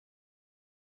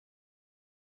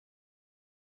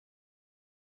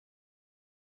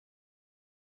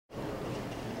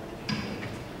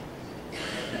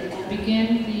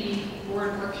begin the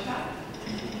board workshop.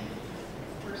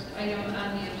 First item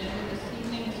on the agenda this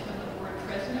evening is from the board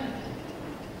president.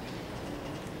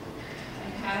 I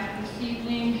have this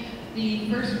evening the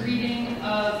first reading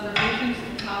of revisions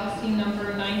to policy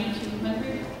number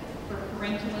 9200 for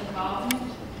parental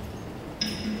involvement.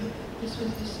 This was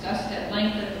discussed at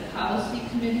length at the policy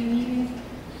committee meeting.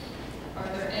 Are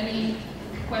there any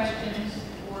questions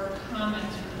or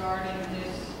comments regarding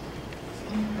this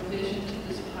revision to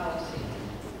this policy?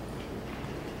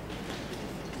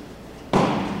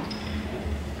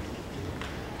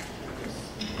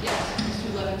 Yes, Mr.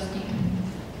 Levinstein.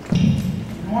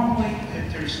 Normally,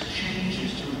 if there's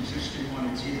changes to an existing one,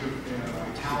 it's either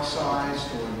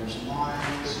italicized or there's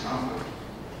lines.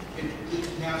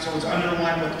 Now, so it's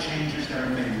underlined with the changes that are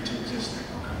made to existing.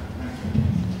 Okay, thank you.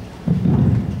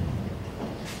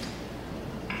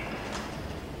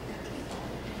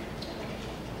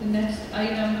 The next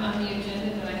item on the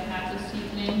agenda that I have this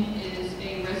evening is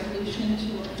a resolution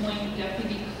to appoint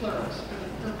deputy clerks for the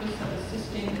purpose of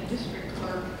assisting the district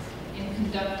clerk in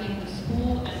conducting the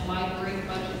school and library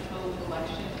budget vote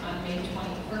election on May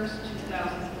 21st,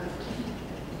 2013.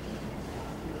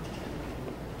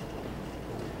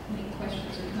 Any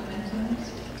questions or comments on this?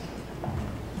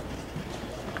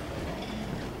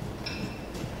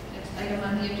 Next item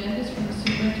on the agenda is from the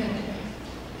superintendent.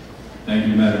 Thank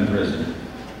you, Madam President.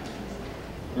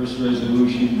 First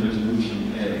resolution,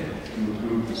 Resolution A, to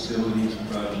approve facilities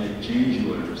project change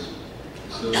orders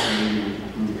associated with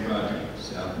approved project,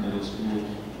 South Middle School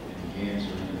and Gans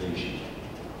renovation.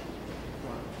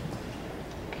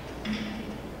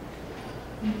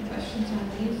 Any questions on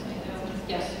these? I know.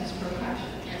 Yes, Ms. Prakash.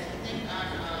 Yes, I think on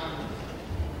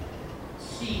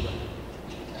C,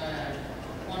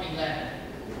 111,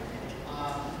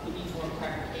 we need more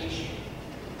clarification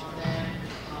on that.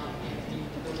 In the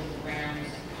building grounds,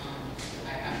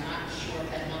 I'm not sure if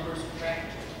that number is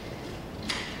correct.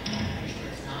 I'm pretty sure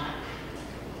it's not.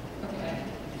 Okay.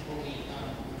 Before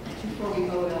Before we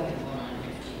vote on it. vote on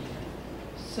it.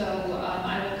 So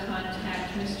I will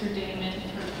contact Mr. Damon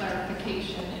for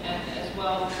clarification, and as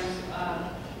well as a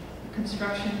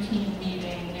construction team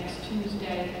meeting next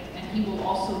Tuesday, and he will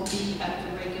also be at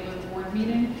the regular board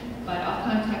meeting, but I'll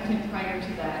contact him prior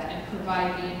to that and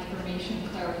provide the information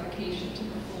clarification to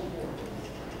the full board.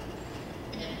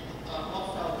 And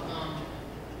also,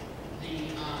 the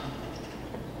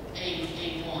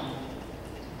A1,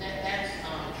 that's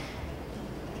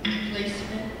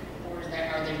replacement, or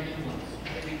are they new ones?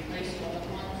 Are they replacing old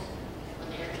ones for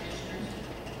the air conditioners?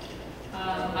 I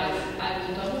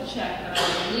will double check, but I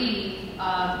believe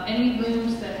any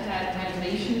rooms that had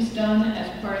renovations done as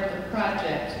part of the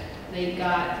project, they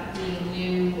got the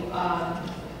new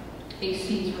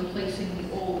ACs replacing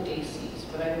the old ACs,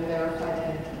 but I will verify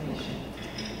that information.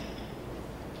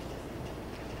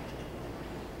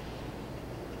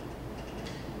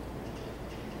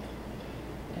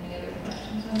 Any other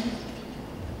questions on this?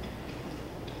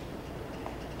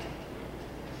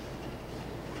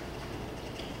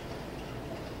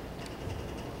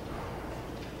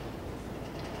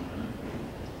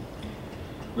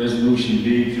 Resolution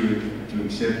B, to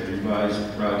accept the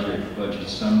revised project budget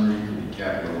summary for the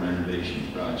capital renovation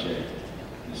project.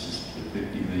 This is the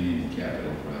 $50 million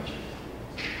capital project.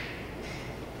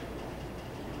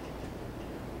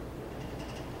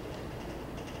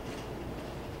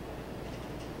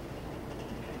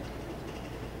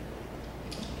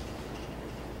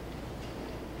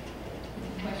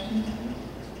 Any questions on this?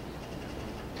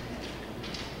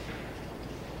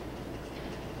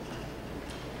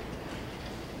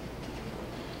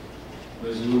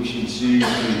 Resolution C,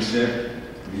 to accept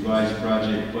revised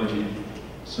project budget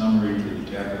summary for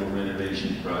the capital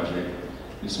renovation project.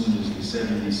 This one is the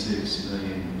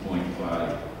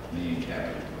 $76.5 million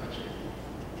capital project.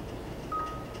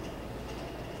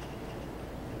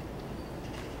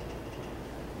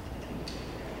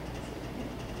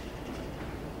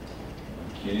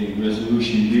 Okay,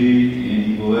 Resolution D,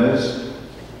 Andy Velez.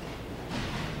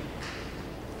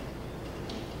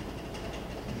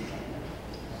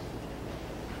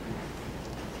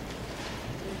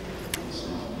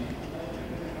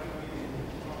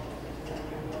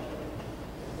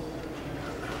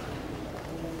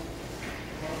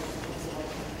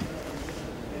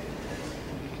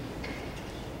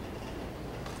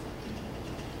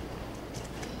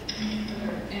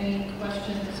 Any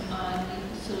questions on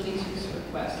the facilities use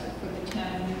request for the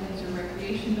town of New Windsor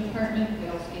Recreation Department,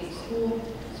 Vales Gate School,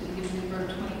 City of Newburgh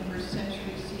 21st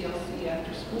Century CLC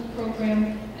After School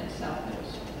Program, and South Middle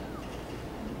School?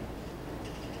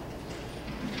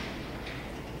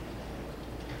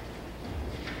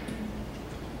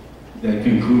 That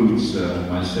concludes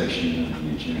my section of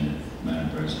the agenda, Madam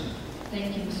President.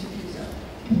 Thank you, Mr. Puzo.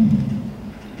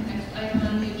 Next item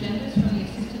on the agenda is from the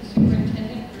Assistant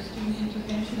Superintendent for Student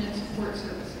Intervention and Support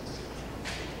Services.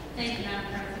 Thank you, Madam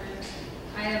President.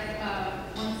 I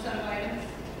have one set of items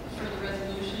for the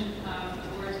resolution for the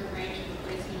board to arrange for the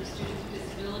placement of students with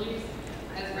disabilities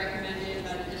as recommended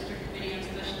by the District Committee on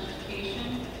Special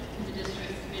Education and the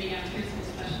District's Committee on Preschool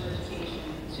Special Education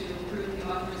to approve the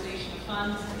authorization of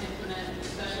funds to implement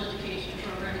special education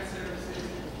program and services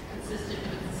consistent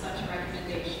with such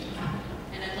recommendations.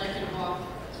 And I'd like to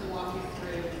walk you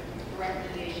through the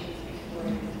recommendations before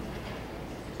you.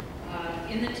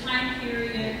 In the time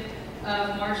period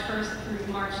of March 1st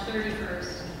through March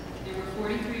 31st, there were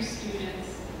 43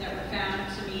 students that were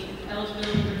found to meet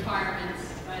eligibility requirements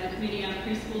by the Committee on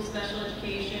Preschool Special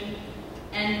Education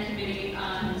and the Committee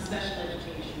on Special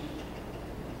Education.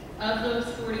 Of those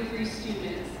 43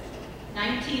 students,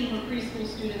 19 were preschool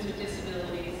students with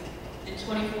disabilities and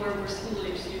 24 were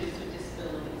school-age students with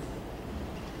disabilities.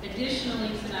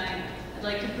 Additionally, tonight, I'd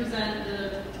like to present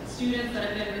the students that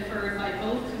have been referred by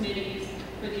both committees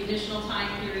for the additional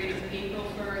time period of April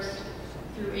 1st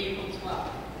through April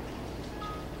 12th.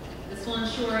 This will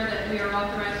ensure that we are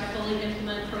authorized to fully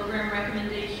implement program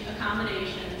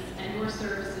accommodations and/or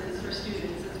services for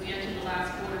students as we enter the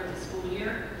last quarter of the school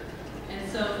year. And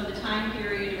so for the time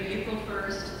period of April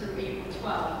 1st through April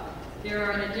 12th, there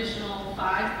are an additional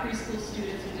 5 preschool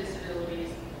students with disabilities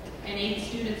and 8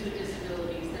 students with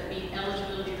disabilities that meet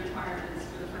eligibility requirements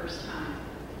for the first time.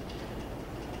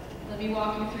 Let me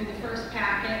walk you through the first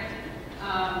packet,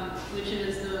 which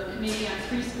is the Committee on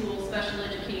Preschool Special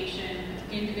Education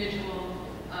individual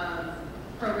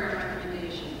program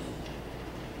recommendations.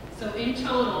 So in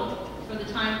total, for the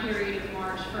time period of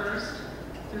March 1st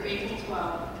through April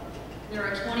 12th, there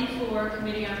are 24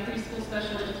 Committee on Preschool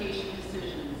Special Education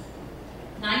decisions.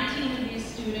 19 of these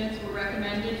students were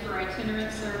recommended for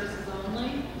itinerant services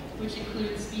only, which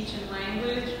includes speech and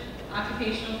language,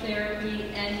 occupational therapy,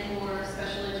 and/or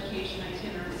special education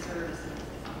itinerant services.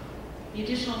 The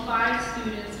additional 5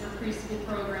 students for preschool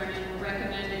programming were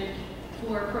recommended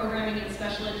for programming in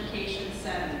special education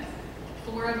settings.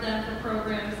 4 of them for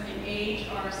programs in Age,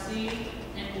 RC,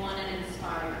 and 1 in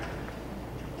Inspire.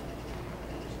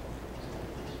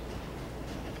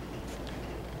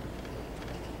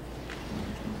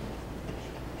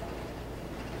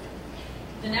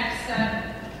 The next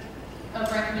set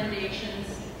of recommendations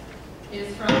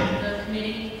is from the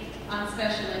Committee on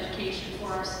Special Education for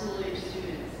our school-age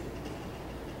students.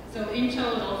 So in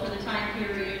total, for the time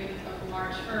period of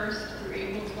March 1st through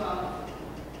April 12th,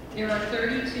 there are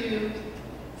 32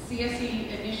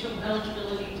 CSE initial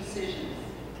eligibility decisions.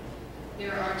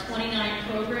 There are 29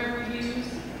 program reviews,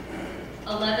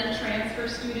 11 transfer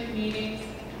student meetings,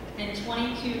 and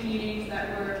 22 meetings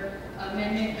that were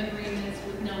amendment agreements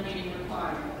with no meeting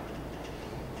required.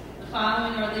 The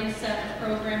following are the set of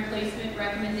program placement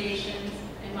recommendations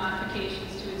and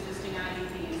modifications to existing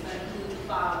IEPs that include the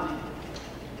following.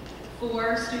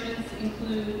 4 students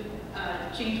include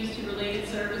changes to related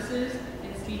services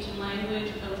in speech and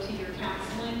language, OT, or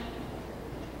counseling.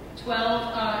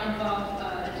 12 involve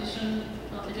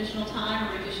additional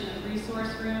time or addition of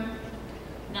resource room.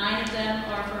 9 of them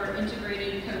are for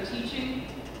integrated co-teaching.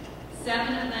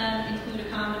 7 of them include a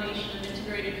combination of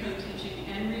integrated co-teaching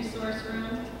and resource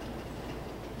room.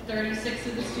 36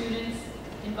 of the students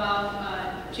involve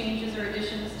changes or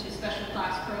additions to special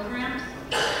class programs.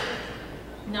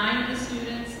 9 of the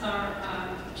students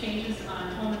are changes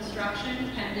on home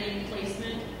instruction, pending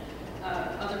placement,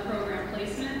 other program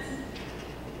placements.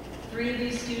 3 of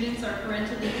these students are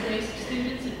parentally placed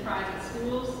students in private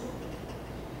schools.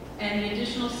 And the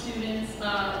additional students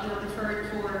were referred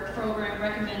for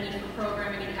recommended for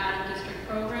programming in out-of-district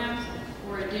programs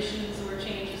or additions or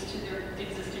changes to their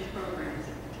existing programs.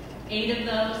 8 of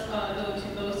those go to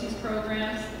BOCES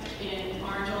programs in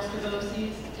Orange Ulster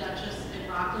BOCES, Dutchess, and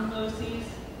Rockland BOCES.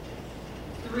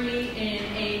 3 in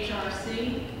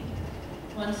AHRC,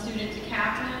 1 student to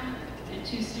Kaplan, and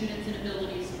 2 students in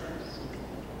Abilities First.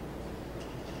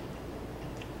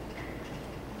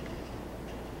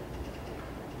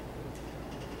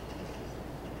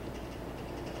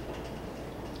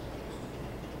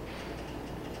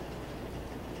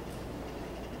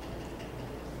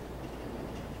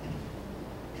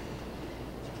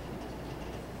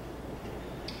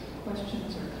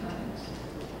 Questions or comments?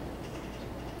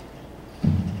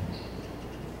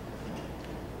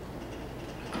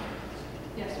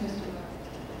 Yes, Mr. Webb.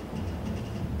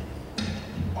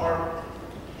 Are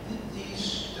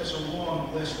these, there's a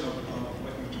long list of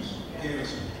what you just gave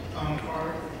us.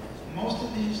 Are most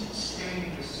of these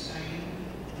staying the same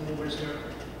Or was their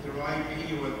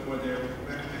IEP or their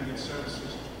recommended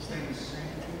services staying the same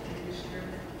from the previous year?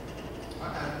 A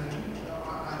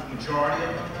majority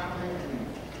of them that way?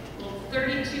 Well,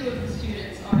 32 of the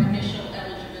students are initial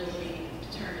eligibility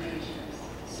determinations.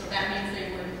 So that means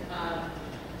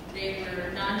they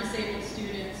were non-disabled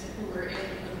students who were in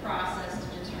the process to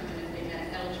determine if they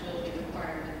met eligibility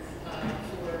requirements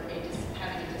for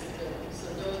having a disability. So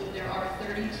there are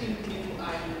 32 new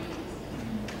IEPs.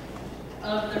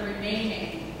 Of the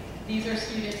remaining, these are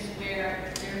students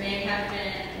where there may have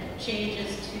been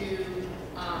changes to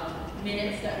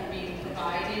minutes that were being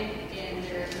provided in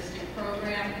their existing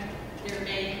program. There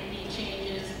may be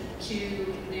changes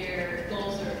to their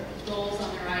goals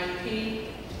on their IEP.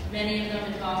 Many of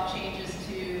them involve changes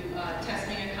to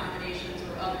testing accommodations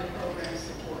or other program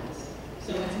supports.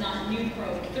 So it's not new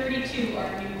 32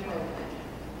 are new programs.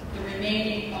 The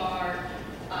remaining are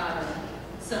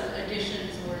some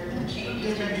additions or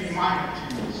changes. There may be minor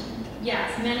changes.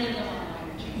 Yes, many of them are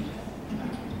minor changes.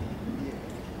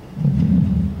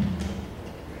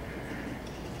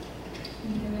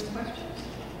 Any other questions?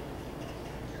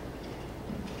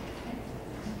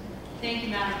 Thank you,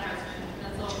 Madam President.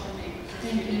 That's all from me.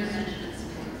 Thank you. Your attention and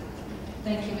support.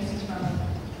 Thank you, Mrs. Rowan.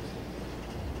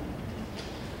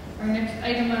 Our next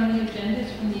item on the agenda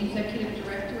is from the Executive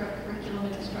Director of Curriculum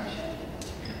and Instruction.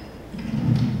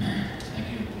 Thank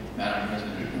you, Madam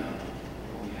President.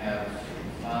 We have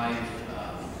 5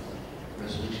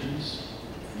 resolutions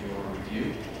for your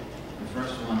review. The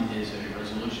first one is a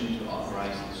resolution to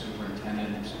authorize the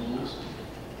superintendent of schools,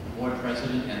 the board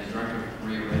president, and director of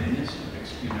career readiness to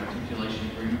execute an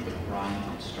articulation agreement with Bryant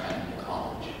and Stratton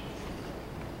College.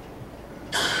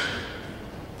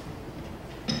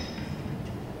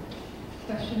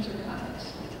 Questions or comments?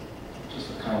 Just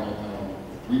a comment.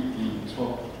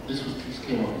 This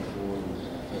came up before, and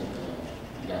I think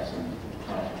we got some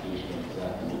clarification on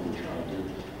exactly what we're trying to do.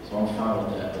 So I'm fine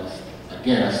with that. But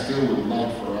again, I still would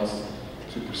like for us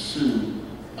to pursue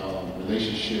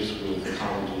relationships with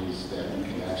colleges that we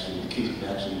can actually, the kids can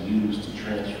actually use to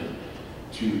transfer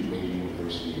to major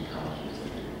university and colleges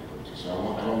that they would go to. So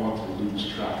I don't want to lose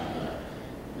track of that.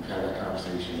 We've had that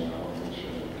conversation, and I want to make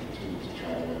sure that we continue to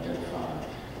try to identify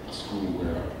a school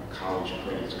where college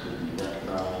credits could be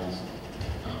recognized,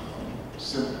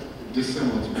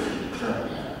 dissimilar to what we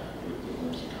currently have with the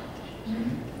nursing colleges.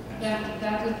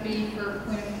 That would be, for a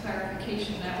point of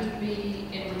clarification, that would be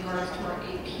in regards to our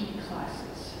AP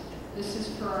classes. This is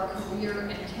for our career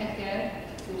and tech ed,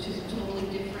 which is a totally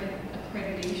different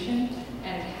accreditation,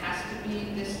 and it has to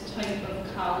be this type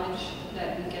of college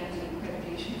that we get the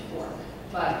accreditation for.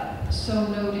 But so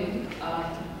noted,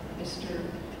 Mr.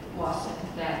 Wasson,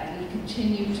 that we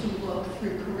continue to look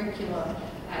through curriculum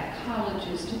at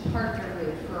colleges to partner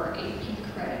with for our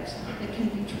AP credits that can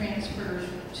be transferred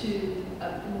to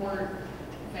a more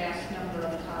vast number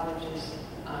of colleges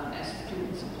as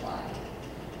students apply.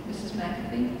 Mrs.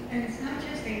 McAfee? And it's not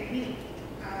just AP.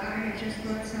 I just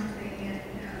brought something in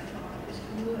from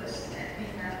Mr. Lewis that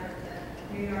came out of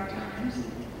the New York Times.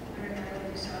 I don't know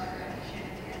whether you saw it,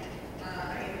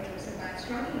 it was about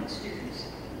struggling students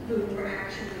who were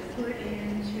actually put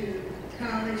into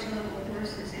college-level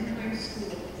courses in high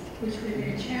school, which would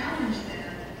then challenge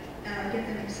them, get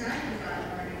them excited about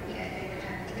learning, and they were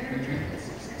having very good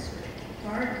success with it.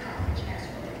 Bard College has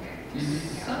programs.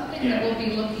 Something that we'll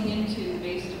be looking into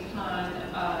based upon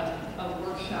a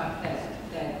workshop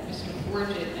that Mr.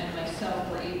 Forget and myself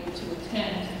were able to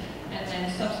attend, and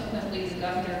then subsequently the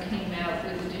governor came out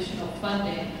with additional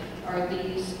funding, are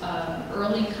these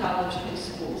early college high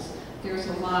schools. There's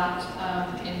a lot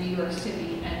in New York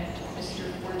City, and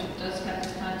Mr. Forget does have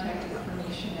the contact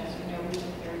information. As you know, we've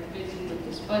been very busy with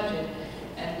this budget,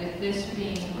 and with this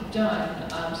being done,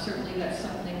 certainly that's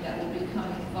something that will be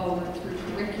coming forward through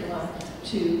curriculum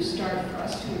to start for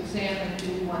us to examine.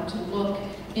 Do we want to look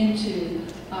into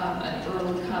an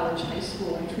early college high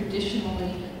school? And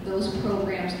traditionally, those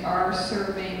programs are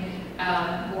serving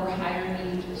more higher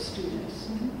need students.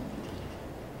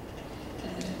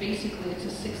 And basically, it's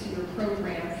a 6-year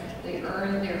program. They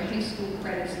earn their high school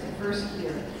credits the first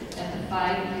year, and the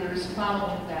 5 years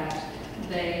following that,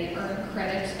 they earn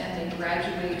credits and they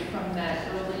graduate from that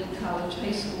early college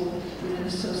high school with an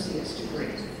associate's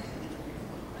degree.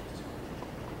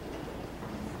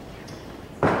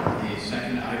 The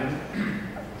second item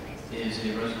is a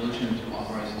resolution to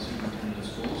authorize the superintendent of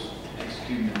schools to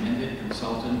execute an amended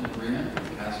consultant agreement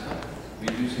with CASCA,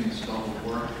 reducing the scope of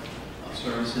work of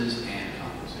services and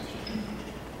compensation.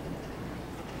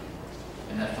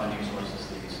 And that funding source is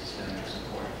the systemic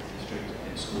support district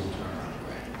and school turnaround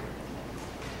grant.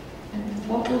 And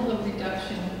what will the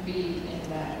reduction be in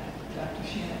that? Dr.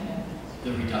 Shanahan.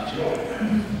 The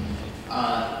reduction.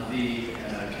 The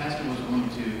CASTA was going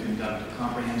to conduct a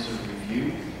comprehensive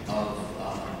review of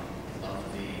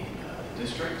the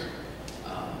district,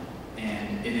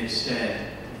 and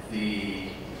instead, the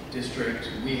district,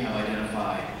 we have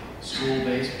identified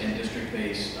school-based and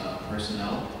district-based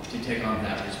personnel to take on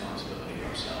that responsibility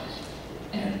ourselves.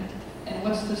 And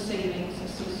what's the savings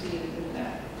associated with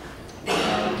that?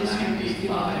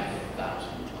 $95,000.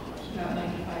 About $95,000.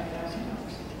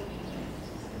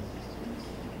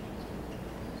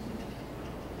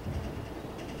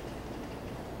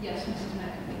 Yes, Mrs.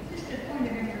 McAfee. Just a point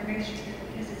of information,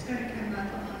 because it's going to come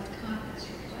up on the conference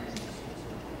request.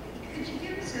 Could you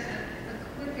give us a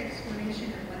quick explanation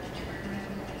of what the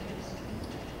turnaround is?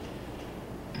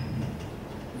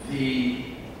 The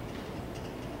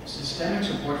systemic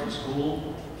support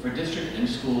for district and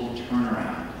school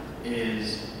turnaround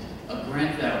is a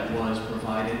grant that was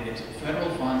provided. It's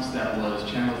federal funds that was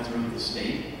channeled through the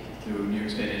state, through New York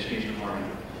State Education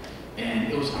Department, and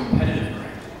it was a competitive grant.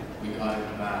 We got it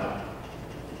about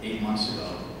 8 months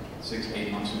ago, 6 to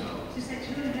 8 months ago. Is that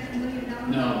 $2.5 million?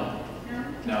 No, No?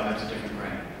 no, that's a different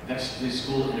grant. That's the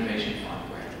School Innovation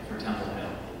Fund grant for Temple Hill.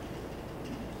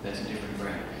 That's a different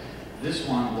grant. This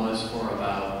one was for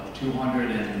about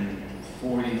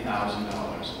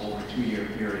 $240,000 over a 2-year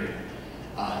period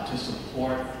to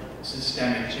support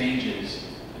systemic changes,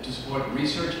 to support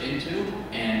research into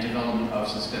and development of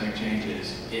systemic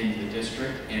changes in the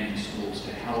district and in schools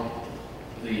to help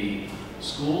the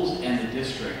schools and the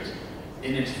district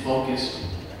in its focused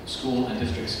school and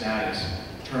district status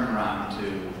turn around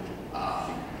to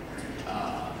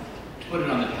put it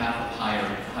on the path of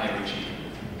higher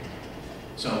achievement.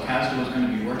 So CASTA was going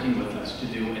to be working with us to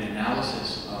do an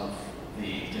analysis of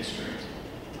the district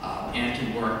and to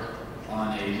work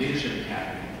on a leadership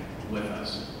academy with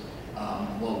us.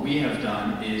 What we have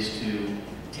done is to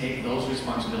take those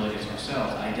responsibilities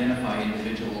ourselves, identify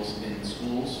individuals in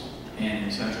schools and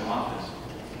in central office,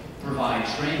 provide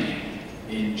training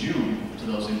in June to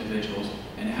those individuals,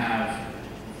 and have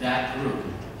that group,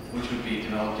 which would be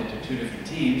developed into 2 different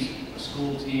teams, a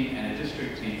school team and a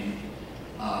district team,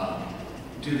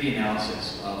 do the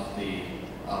analysis of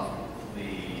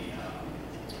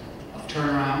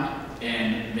turnaround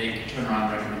and make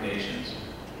turnaround recommendations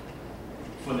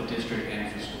for the district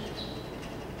and for schools.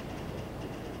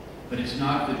 But it's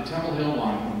not, the Temple Hill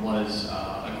one was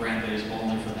a grant that is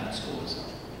only for that school itself.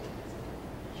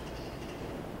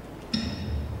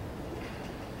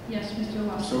 Yes, Mr.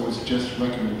 Watson. So it's just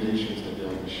recommendations that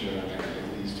they'll be sharing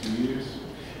in these 2 years?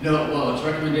 No, well, it's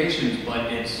recommendations, but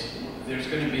there's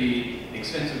going to be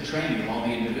extensive training of all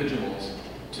the individuals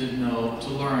to know, to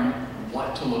learn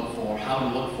what to look for, how to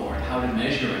look for it, how to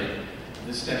measure it,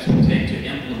 the steps we take to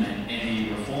implement any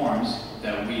reforms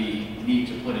that we need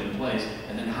to put in place,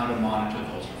 and then how to monitor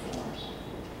those reforms.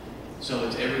 So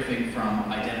it's everything from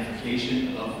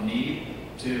identification of need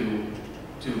to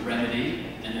remedy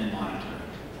and then monitoring.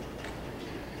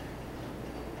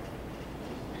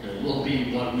 Okay. Will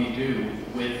be what we do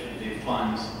with the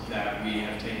funds that we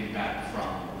have taken back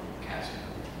from CASTA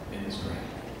in this grant.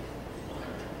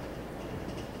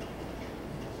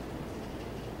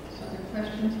 Other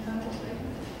questions about this item?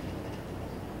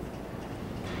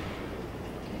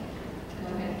 Okay. Go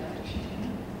ahead, Dr.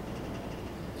 Shanahan.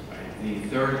 The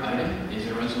third item is a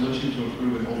resolution to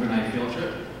approve an overnight field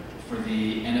trip for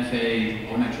the NFA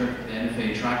overnight trip, the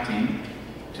NFA track team,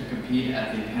 to compete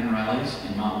at the Penn Rallies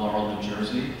in Mount Laurel, New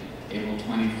Jersey, April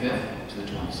 25th to the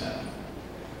 27th.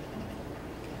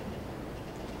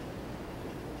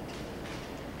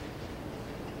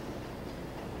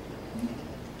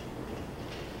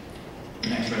 The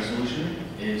next resolution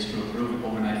is to approve an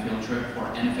overnight field trip for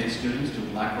NFA students to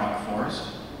Black Rock Forest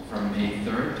from May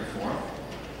 3rd to 4th,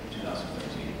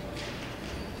 2013.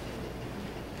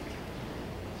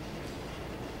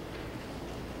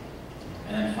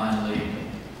 And then finally,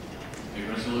 a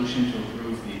resolution to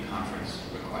approve the conference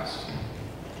request.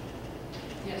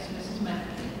 Yes, Mrs.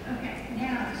 McAfee. Okay,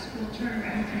 now the school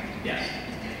turnaround. Yes.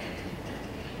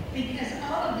 Because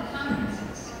all of the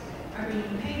conferences are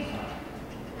being paid for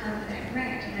out of that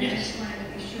grant, and I Yes. just wanted to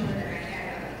be sure that I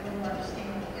had a little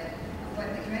understanding of what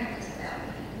the grant is about.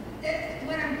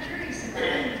 What I'm curious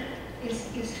about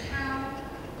is how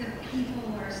the people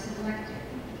are selected.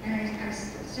 And I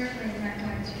certainly am not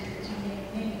going to name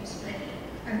names, but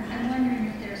I'm wondering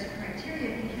if there's a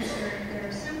criteria, because there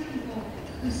are some people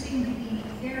who seem to be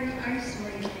very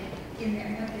isolated in that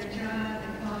what their job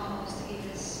involves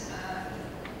is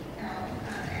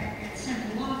at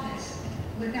central office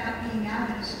without being out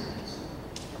of schools.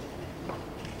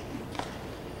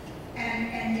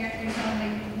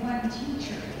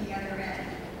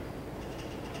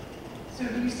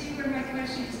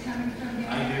 coming from there?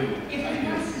 I do. If I we do.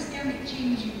 want systemic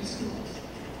change in the schools,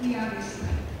 we obviously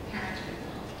have to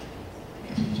involve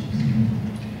the teachers.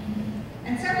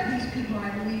 And some of these people, I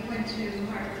believe, went to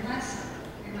Harvard last summer.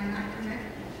 Am I not correct?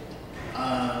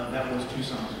 That was 2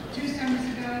 summers ago. 2 summers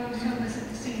ago, so was it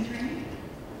the same training?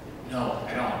 No,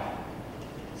 at all.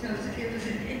 So it was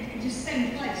just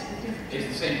same place, but different. It's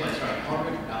the same place, right?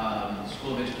 Harvard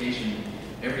School of Education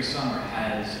every summer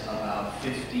has about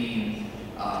 15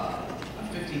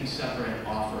 separate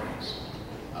offerings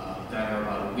that are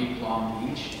about a week long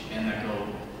each and that go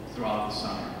throughout the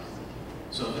summer.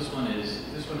 So this one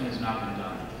has not been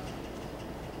done.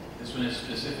 This one is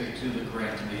specific to the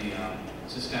grant, the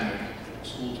systemic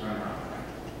school turnaround.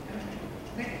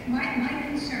 But my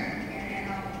concern,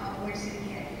 and I'll voice it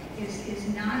again, is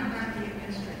not about the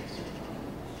administrative support,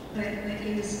 but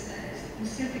is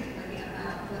specifically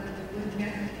about whether we would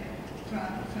benefit from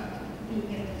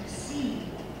being able to see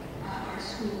our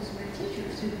schools with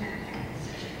teachers who have had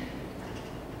such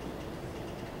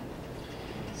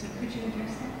a. So could you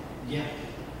address that? Yeah.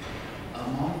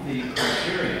 Among the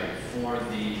criteria for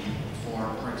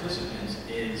participants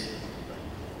is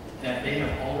that they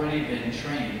have already been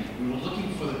trained. We were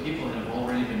looking for the people that have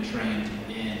already been trained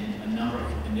in a number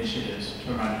of initiatives,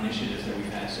 turnaround initiatives that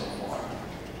we've had so far.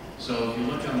 So if you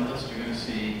look on the list, you're going to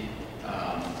see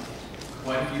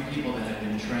quite a few people that have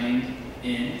been trained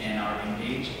in and are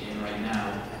engaged in right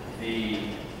now the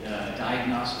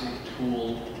diagnostic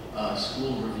tool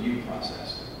school review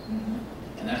process.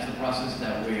 And that's the process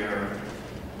that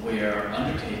we're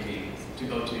undertaking to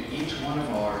go to each one of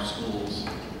our schools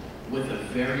with a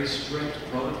very strict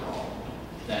protocol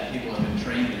that people have been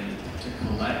trained in to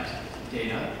collect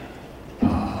data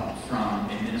from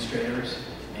administrators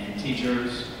and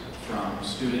teachers, from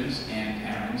students and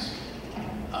parents,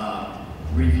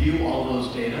 review all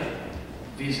those data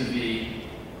vis-a-vis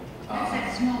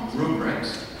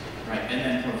rubrics, right, and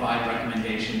then provide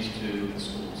recommendations to the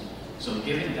schools. So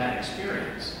given that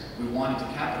experience, we wanted to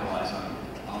capitalize on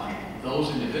those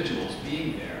individuals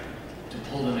being there to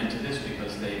pull them into this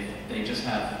because they just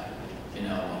have,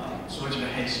 sort of a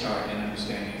head start in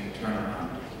understanding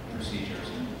turnaround procedures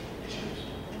and issues.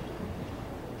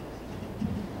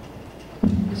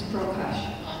 Ms. Prakash.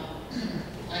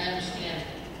 I understand,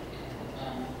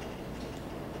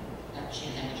 what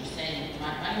you're saying.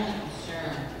 My only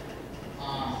concern,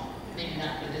 maybe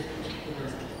not for this particular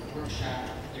workshop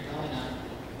they're going on,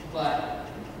 but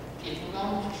if we're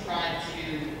going to try to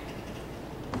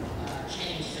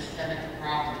change systemic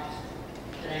problems,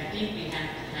 then I think we have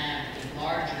to have a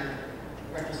larger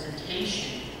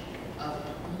representation of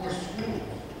more schools.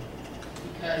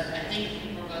 Because I think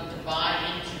people are going to buy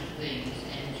into things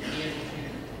and to be able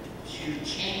to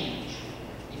change.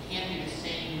 It can't be the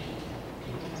same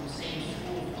people from the same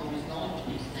school always going to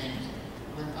these things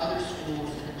when other schools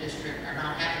in the district are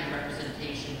not having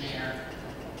representation there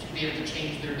to be able to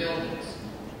change their buildings.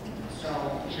 So,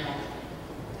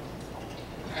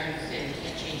 I would say we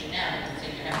can't change it now, but say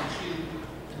you're having 2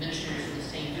 administrators in the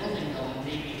same building going,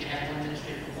 maybe you could have one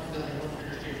administrator for one building, one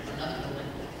administrator for another building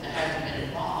that hasn't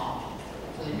been involved,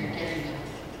 so that you're getting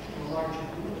a larger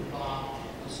group involved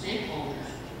with stakeholders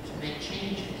to make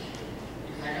changes.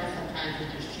 Because I know sometimes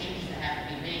when there's changes that have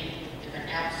to be made, if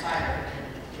an outsider can,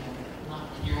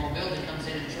 not in your own building comes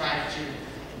in and tries to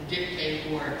dictate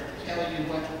or tell you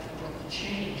what to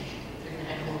change, they're going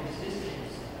to have more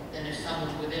resistance than if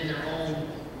someone within their own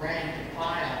rank and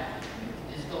file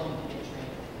is going to get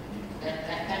trained.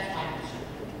 That's my concern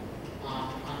on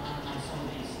some of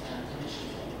these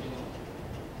initiatives that we're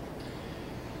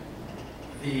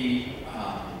doing.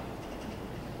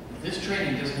 This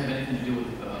training doesn't have anything to do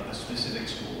with a specific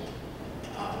school,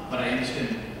 but I understand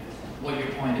what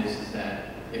your point is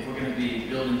that if we're going to be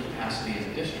building capacity as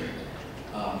a district,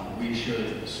 we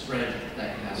should spread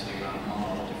that capacity around among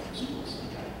all the different schools.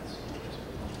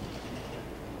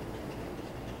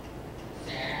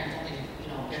 I have nothing,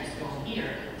 against going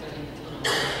here, but in the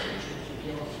future to be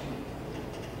able to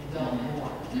develop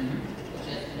more, which,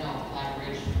 as you know,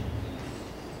 collaboration is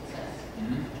success.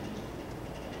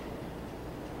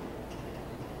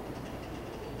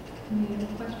 Any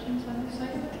other questions on this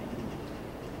item?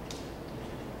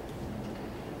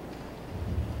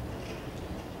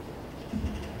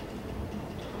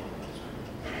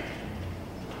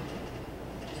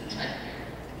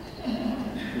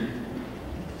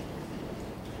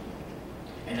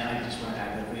 And I just want to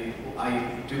add that I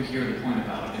do hear the point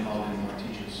about involving more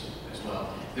teachers as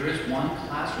well. There is one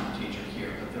classroom teacher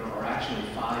here, but there are actually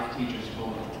 5 teachers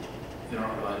total. There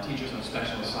are teachers on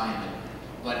special assignment,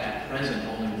 but at present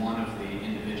only one of the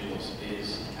individuals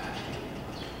is actually in the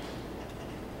classroom.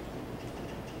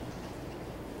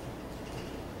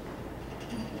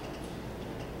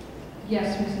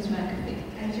 Yes, Mrs. McAfee.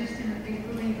 I just am a big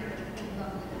believer in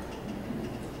love.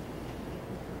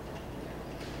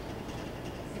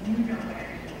 And you know that.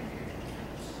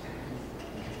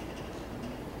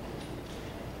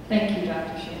 Thank you,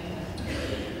 Dr. Shannon.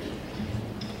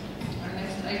 Our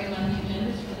next item on the agenda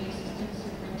is for the Assistant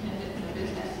Superintendent of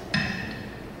Business.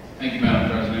 Thank you,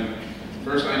 Madam President.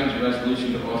 First item is a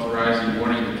resolution to authorize the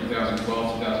awarding of the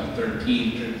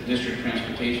 2012-2013 district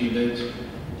transportation bids.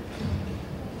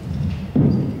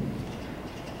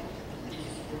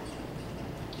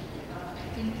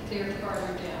 I think they're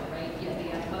farther down, right? Yeah,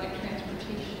 the athletic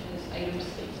transportation is item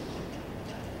 6.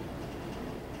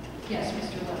 Yes,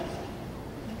 Mr. Lutz.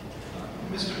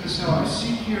 Mr. Pacello, I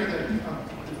see here that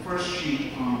the first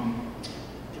sheet,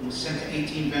 it was sent to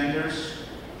 18 vendors,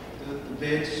 the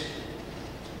bids,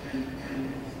 and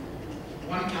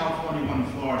one in California, one in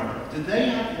Florida. Did they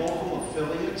have local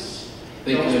affiliates,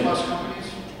 They those could. bus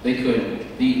companies? They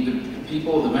could. The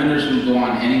people, the vendors who go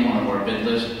on any one of our bid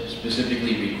lists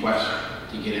specifically request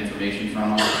to get information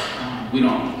from us. We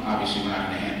don't, obviously, we're not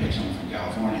going to handpick someone from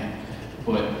California.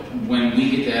 But when we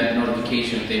get that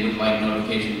notification, if they would like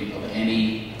notification of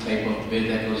any type of bid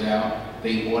that goes out,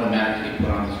 they automatically put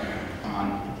on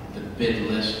the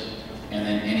bid list, and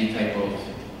then any type of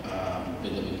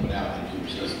bid that we put out, they do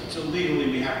receive. So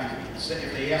legally, we have to, say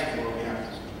if they ask for it, we have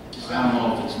to. I don't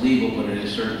know if it's legal, but it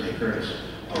is certainly a courtesy.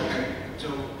 Okay, so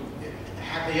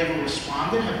have they ever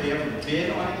responded? Have they ever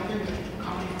bid on anything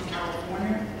coming from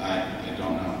California? I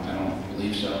don't know. I don't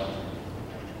believe so.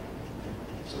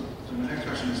 So the next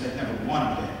question is, they've never won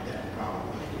a bid then,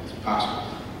 probably. It's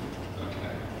possible.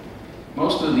 Okay.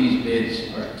 Most of these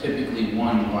bids are typically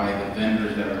won by the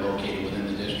vendors that are located within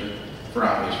the district for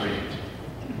obvious reasons.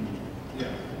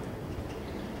 Yeah.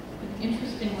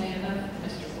 Interestingly enough,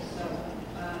 Mr. Pacello,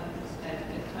 at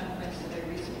a conference that I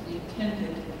recently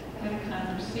attended, had a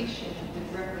conversation with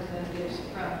representatives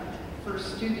from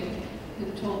First Student who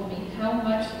told me how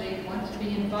much they want to be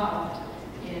involved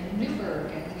in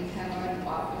Newburgh, and we have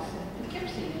our office in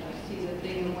Poughkeepsie, and I see that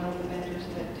they were one of the vendors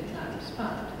that did not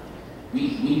respond.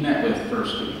 We met with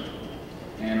First Student,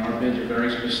 and our bids are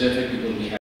very specific because we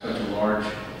have such a large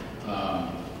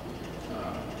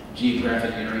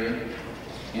geographic area.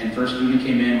 And First Student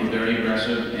came in, were very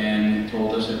aggressive, and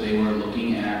told us that they were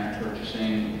looking at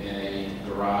purchasing a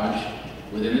garage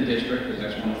within the district, because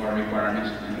that's one of our requirements,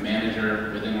 and a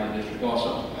manager within our district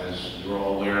also, as you're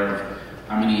all aware of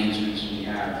how many incidents we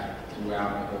have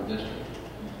throughout the whole district.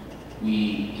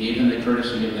 We gave them the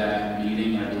courtesy of that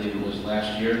meeting, I believe it was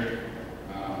last year.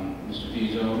 Mr.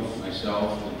 Pizzo,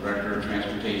 myself, the Director of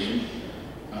Transportation,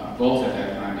 both at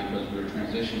that time, because we were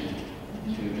transitioning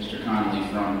to Mr. Connolly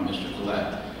from Mr.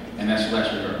 Collette, and that's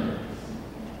last year.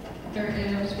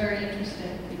 And it was very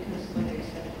interesting because, like I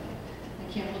said,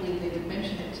 I can't believe they would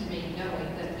mention it to me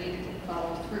knowing that they didn't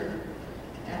follow through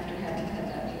after having had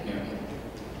that meeting. Yeah.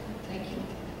 Thank you.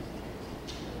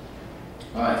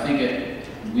 I think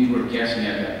we were guessing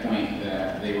at that point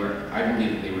that they were, I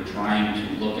believe that they were trying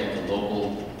to look at the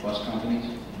local bus companies,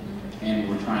 and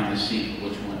were trying to see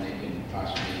which one they can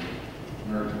possibly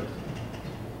merge with.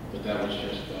 But that was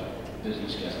just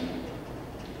business guessing.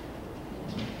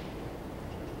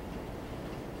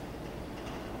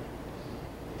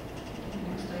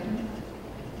 Next item.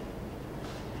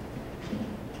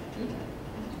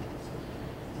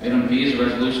 Item B is a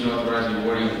resolution authorizing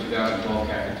awarding of the 2012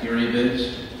 cafeteria bids.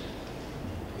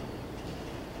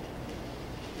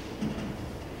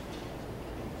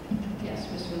 Yes,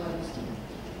 Mr. Livingston.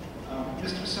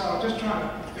 Mr. Pacello, just trying to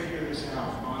figure this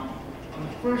out. On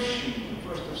the first sheet, the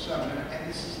first of 7, and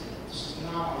this is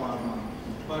not a lot of money,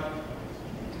 but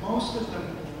most of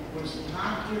them was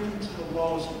not given to the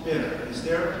lowest bidder. Is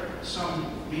there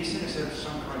some reason? Is there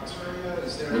some criteria?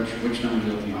 Is there? Which number are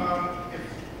you looking at?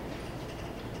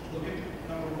 Look at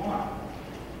number 1.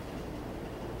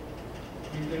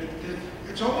 I mean,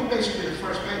 it's only basically the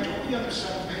first page. All the other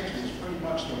 7 pages is pretty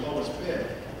much the lowest bid.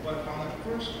 But on the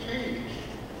first page,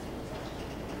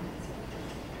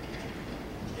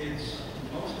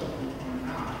 most of them are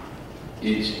not.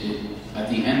 At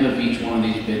the end of each one of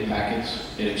these bid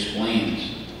packets, it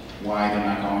explains why they're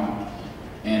not going.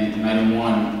 And in item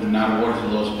 1, the not awarded to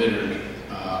the lowest bidder,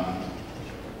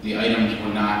 the items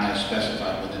were not as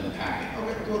specified within the packet.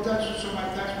 Okay, well, that's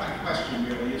my question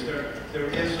really. Is there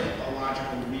is a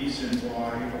logical reason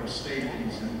why, or a state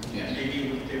reason? Yes.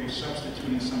 Maybe they were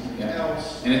substituting something Yeah.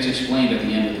 else. And it's explained at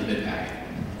the end of the bid packet.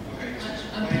 Okay.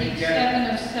 On page 7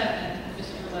 of 7,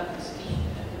 Mr. Levinstein,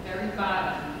 at the very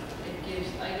bottom, it gives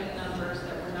item numbers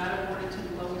that were not awarded to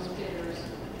the lowest bidders,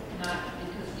 not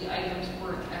because the items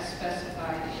weren't as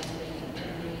specified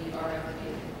in the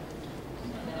RFP.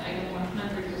 And then item 1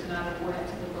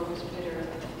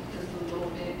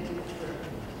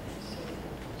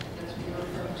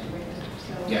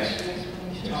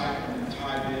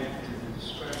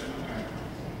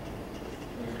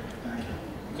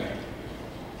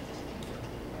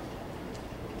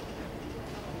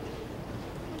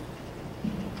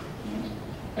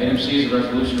 Item C is a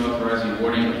resolution authorizing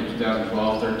awarding of the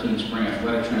 2012-13 spring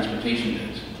athletic transportation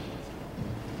bids.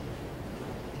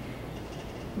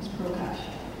 Ms. Prakash.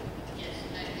 Yes,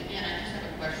 again, I just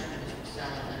have a question for Mr.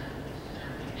 Casella and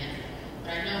everything in.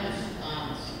 But I noticed,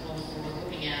 when we're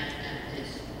looking at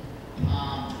this,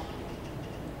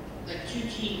 the two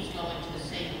teams going to the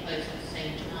same place at the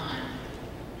same time,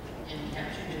 and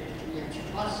we have two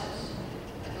buses.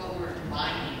 I thought we were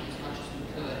combining as much as we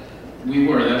could. We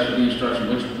were, that's what the instruction.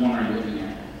 Which one are you looking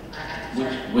at?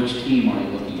 Sorry. Which team are you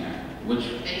looking at?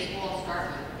 Which, Baseball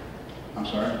start with. I'm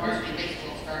sorry? Varsity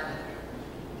baseball start with.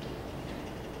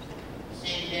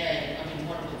 Same day, I mean,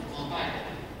 one of them's gone by.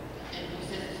 And we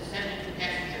said it's a 72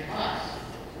 passenger bus.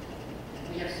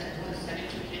 We have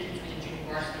 72 kids between junior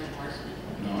varsity and varsity.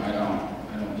 No,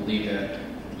 I don't believe that.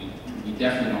 We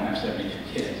definitely don't have 72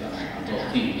 kids on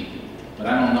both teams. But I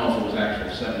don't know if it was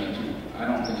actually 72. I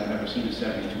don't think I've ever seen a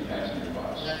 72 passenger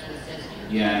bus. So that's what it says here.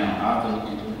 Yeah, I know. I'll have to look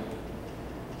into it.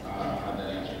 I'll have that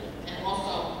answer. And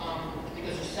also,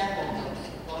 because there's several of those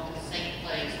going to the same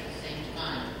place at the same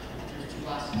time, there's two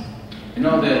buses. I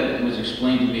know that it was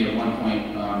explained to me at one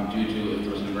point due to if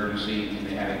there was an emergency and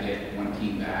they had to get one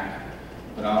team back.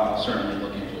 But I'll certainly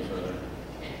look into it further.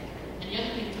 Okay. And the other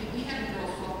thing, we have a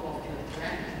girls softball field,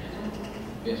 correct?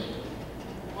 Yes.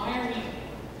 Why are we,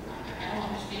 I don't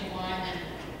understand why then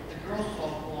the girls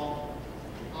softball,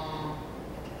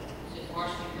 is it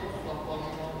varsity girls softball,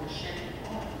 we're going to Shetty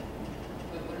Park?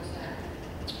 What is that?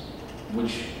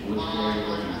 Which area are you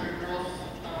looking at? Under girls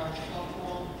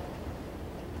softball.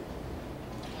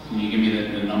 Can you give me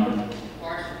the number?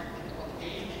 Varsity, what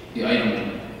page? The item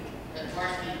number.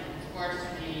 Varsity,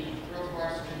 girls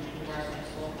varsity, and junior varsity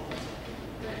softball.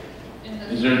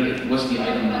 Is there, what's the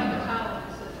item The number? column,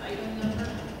 it says item number.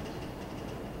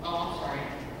 Oh, I'm sorry.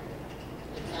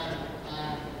 It's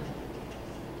on,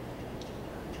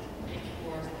 page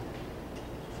 4.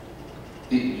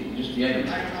 Just the item.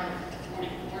 Item number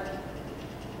 44,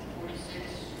 46,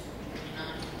 49.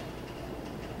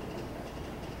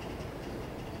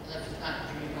 That's not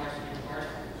junior varsity and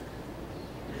varsity.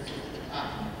 But it's at the top,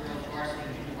 girls varsity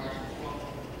and junior varsity softball.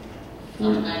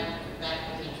 Four. Back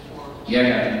to page 4. Yeah,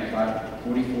 I got it.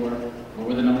 44. What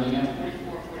were the numbers again?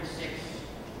 44, 46,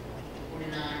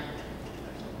 49,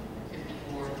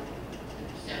 54,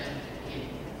 57, 58.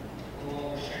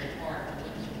 All Sherry Park.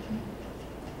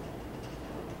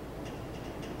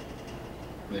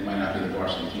 They might not be the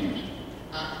varsity teams.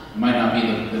 Uh, It might not be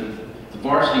the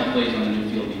varsity plays on the new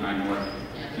field behind North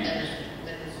yeah, but campus.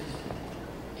 that this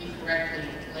is incorrectly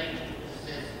labeled. It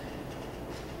says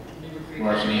Newburgh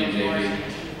Varsity and JV. Varsity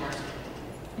and junior varsity.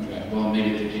 Okay, well,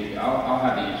 maybe the JV. I'll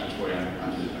have the answers for you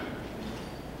on Tuesday.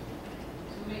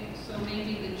 So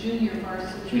maybe the junior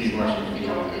varsity. Junior varsity.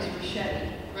 field is Ricchetti.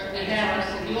 Right,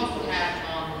 And we also have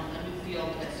a new field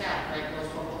at South, right? Girls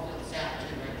football field at South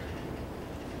too, right?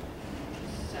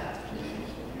 South.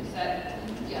 Is that,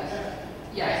 yes.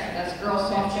 Yes, that's girls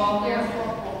softball Girls there.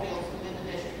 softball fields within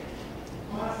the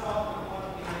district.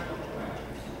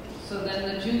 So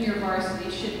then the junior varsity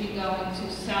should be going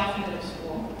to South Middle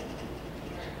School.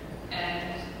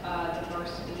 And the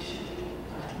varsity should be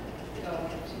going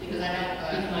to. Because I know,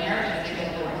 behind my heritage, they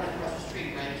Metro go North. right across the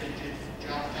street, right, to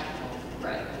Job Capital.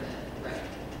 Right, right.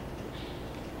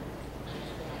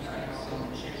 All right, so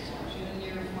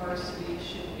junior varsity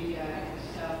should be at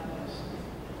South Middle School.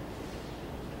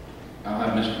 I'll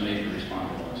have Mr. Major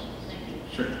respond to us. Thank you.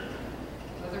 Sure.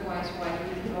 Otherwise, why do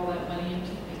we put all that money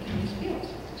into making these fields?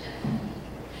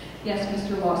 Yes,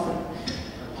 Mr. Lawson.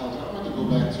 I want to go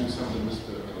back to something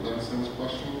Mr. Levinson's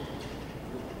question,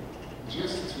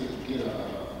 just to get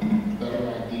a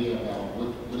better idea about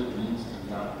what it means to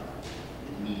not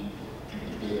meet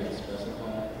the bid as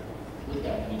specified. What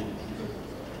that means, because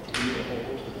we have a whole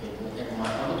host of things. And my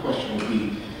other question would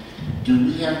be, do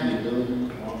we have the ability,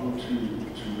 Marvel, to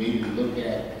maybe look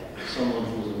at someone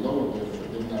who is a lower bidder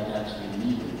but did not actually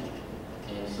need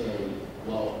it, and say,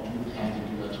 well, you have to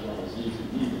do X, Y, or Z if you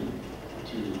need it,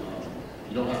 to,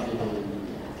 you don't have the ability to do that.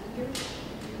 You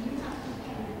have to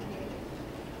pay the bid.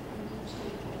 You need to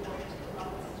award to the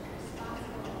lowest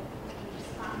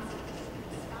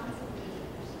responsible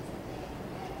leaders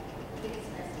that bid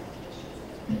specifications.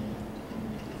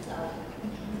 So,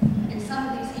 in some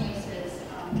of these cases,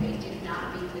 they did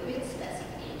not meet the bid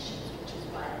specifications, which is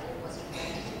why it wasn't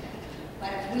granted to them. But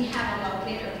if we have a low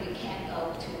bidder, we can't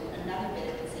go to another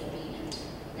bidder and say we, and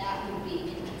that would be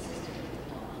inconsistent with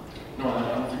the law. No,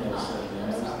 I don't think I was saying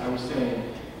that. I was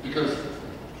saying, because,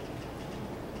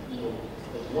 you know,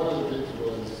 if one of the bids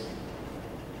was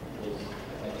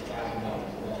like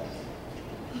 $1,000 less,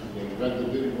 they read the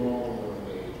bid wrong, or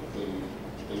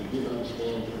they they didn't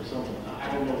understand it or something. I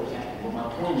don't know what happened, but my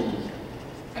point is,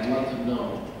 I'd like to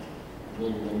know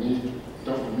when they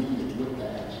don't need it, what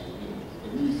that actually means.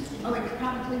 At least. Oh, it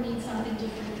probably means something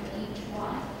different for each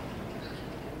one.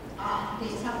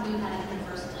 There's probably not a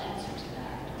universal answer to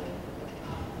that.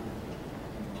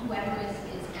 Whoever is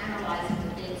analyzing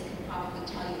the bids can probably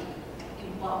tell you in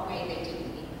what way they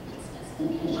didn't meet the Who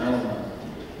specifications. analyzed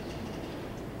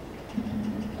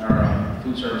Our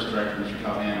food service director, Mr.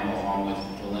 Calvano, along with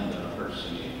Belinda, our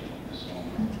purchasing agent, is on.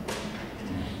 it?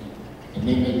 And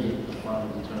they make the final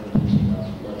determination as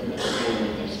to whether they're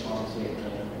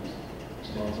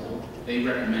responsible. They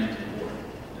recommend to the board,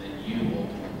 then you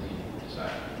ultimately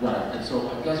decide. Right, and so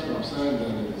I guess what I'm saying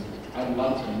then is, I'd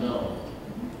like to know,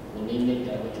 when they make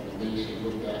that recommendation,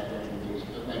 what that recommendation,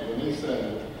 like when they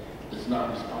say it's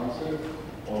not responsive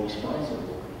or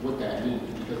responsible, what that means,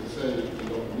 because to say they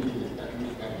don't need it, that can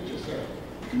mean, like you just said, it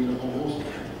can mean a whole host of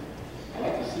things. I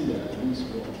like to see that at least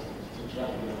once, to try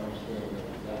to get an understanding of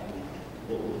exactly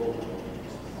what we're voting on.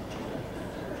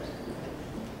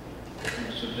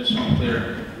 So just so I'm clear,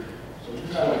 So you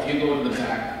so have, if you go to the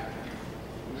back,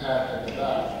 you have at the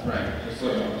back, right, the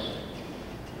footnotes,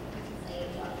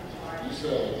 you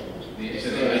said, it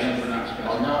says the items are not are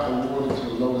specified. not awarded to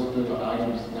the lowest bidder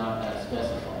items not as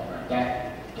specified. That,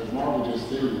 as Marvel just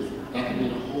stated, that could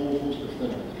mean a whole host of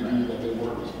things. It could mean that they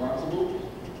weren't responsible.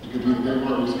 It could mean they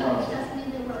weren't It responsible. doesn't mean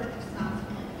they weren't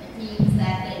responsible. It means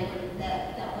that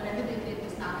that whatever they did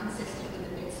was not consistent with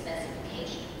the bid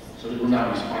specifications. So they were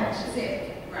not That's responsible.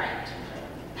 it, right.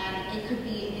 And it could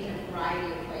be in a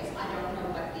variety of ways. I don't know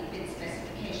what the bid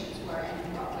specifications were and in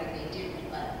what way they did it,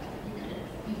 but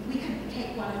we could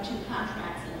take one or two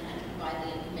contracts and provide the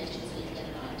information so you get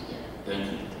an idea. Thank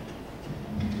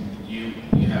you.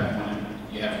 You have one,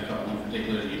 you have a couple in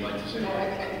particular that you'd like to say? No, I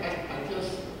guess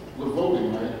we're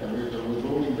voting, right? And we're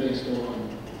voting based on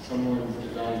someone's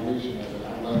evaluation of it. I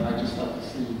just like to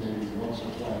see maybe once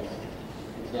or twice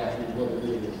exactly what it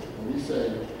is. When we say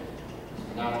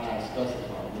not as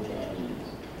specified, what that means.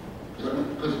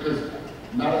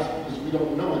 Because we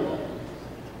don't know what that means.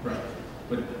 Right.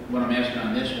 But what I'm asking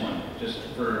on this one, just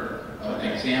for an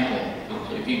example,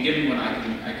 if you give me one, I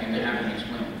can have them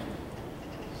explain.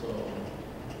 So,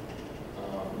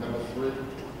 number three,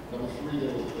 the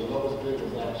lowest bid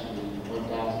was actually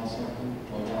 1,000 something,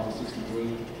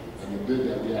 1,063, and the bid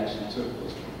that we actually took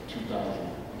was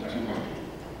 2,200.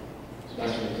 So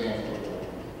that's an example of that.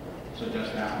 So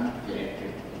just that one?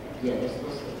 Yeah, let's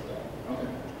look at that. Okay.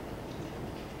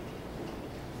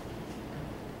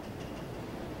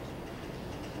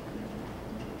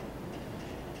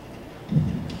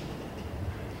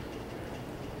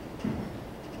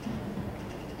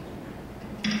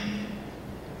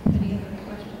 Any other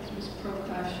questions, Ms.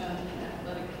 Prakash, on the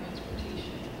athletic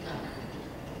transportation? No.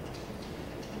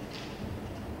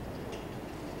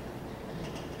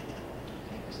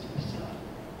 Okay, Mr. Purcell.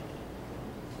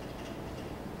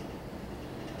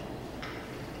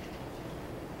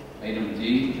 Item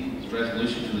D is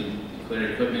resolution to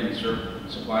declare equipment and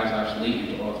supplies obsolete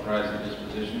and to authorize the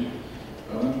disposition.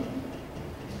 Owen?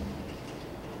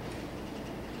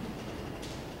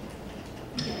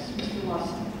 Yes, Mr.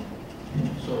 Lawson.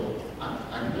 So,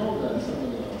 I know that some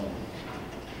of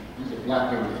these are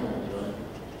BlackBerry phones, right?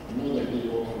 I know that they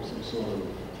offer some sort of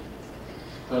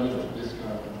credit or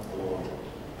discount or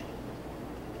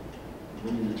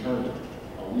when you return it.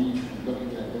 Are we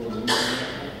looking at doing anything like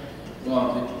that? Well,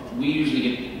 we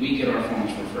get our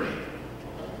phones for free.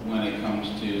 When it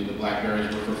comes to the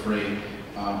BlackBerries, we're for free.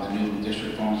 The new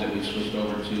district phones that we switched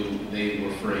over to, they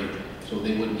were free, so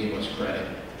they wouldn't give us credit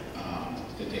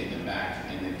to take them back.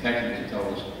 And they technically tell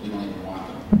us we don't even want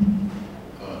them.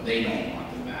 They don't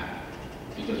want them back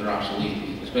because they're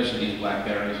obsolete, especially these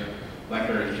BlackBerries.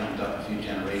 BlackBerries jumped up a few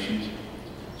generations,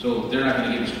 so they're not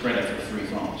going to give us credit for free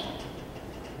phones.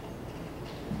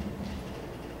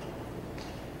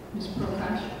 Ms.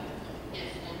 Prakash. Yes,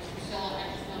 Mr. Priscilla, I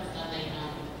just noticed on the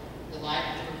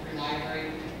free library,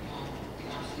 the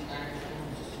obviously library phone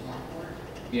is a smartboard.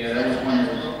 Yeah, that was one that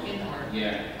was, broken or?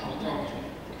 yeah. Oh, broken. I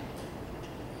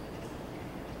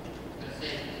was gonna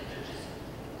say, they're just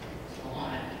still on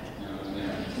it. No, it was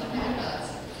damaged. Something does.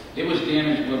 It was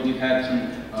damaged, but we've had some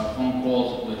phone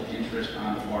calls with interest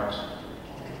on the parts.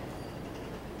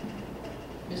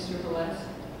 Mr. Velez.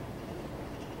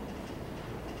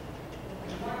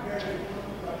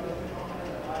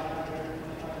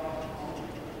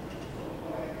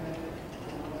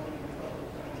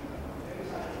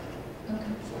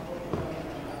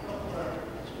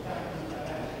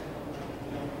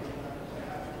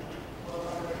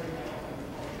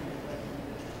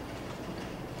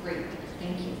 Great,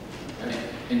 thank you. Okay.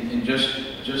 And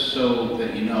just so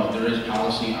that you know, there is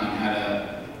policy on how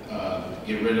to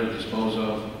get rid of, dispose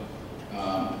of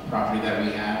property that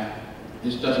we have.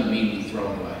 This doesn't mean we throw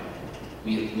it away.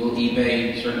 We'll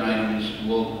eBay certain items,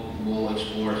 we'll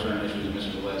explore certain issues, as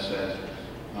Mr. Velez says,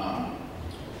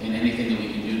 and anything that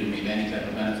we can do to meet any type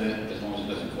of benefit, as long as it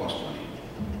doesn't cost money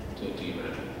to get rid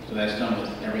of it. So that's done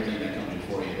with everything that comes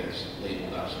before you that's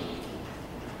labeled obsolete.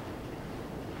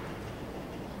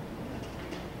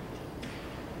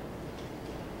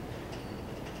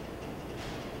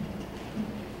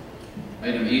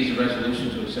 Item E is a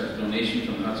resolution to accept a donation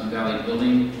from the Hudson Valley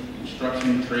Building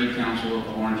Construction Trade Council of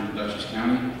Orange and Dutchess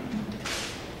County.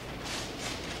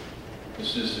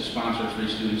 This is to sponsor 3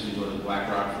 students to go to the Black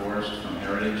Rock Forest from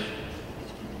Heritage.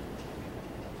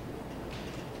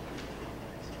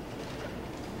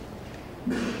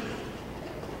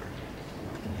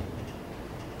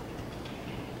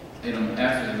 Item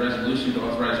F is a resolution to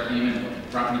authorize payment of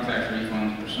property tax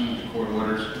refunds pursuant to court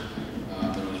orders.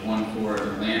 There was one for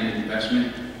the Land Investment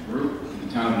Group in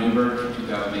the town of Newburgh for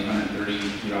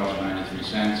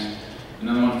 $2,832.93.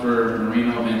 Another one for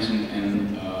Maria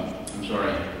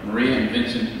and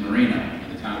Vincent Marino in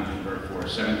the town of Newburgh for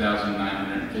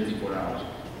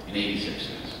 $7,954.86.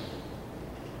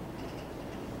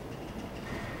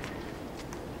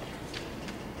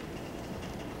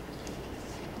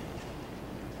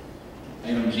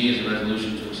 Item G is a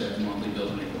resolution to accept the monthly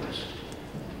bills and reports.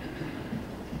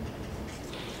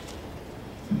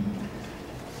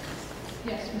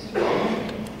 Yes, Mr.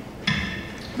 Bowman.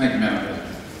 Thank you, Madam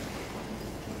President.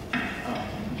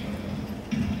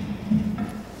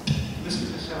 Mr.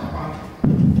 Patel,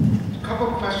 a couple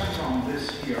of questions on this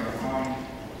here.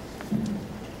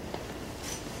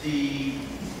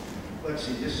 Let's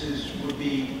see, would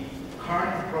be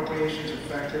current appropriations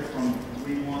effective from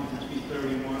 3/1 to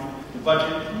 3/31. The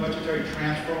budgetary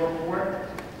transfer report.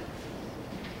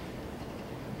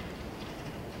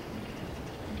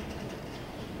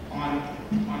 On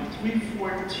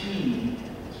 3/14,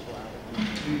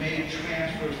 we made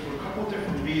transfers for a couple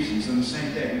different reasons on the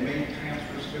same day. We made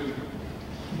transfers to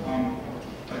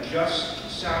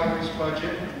adjust salaries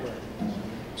budget,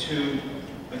 to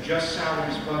adjust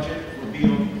salaries budget for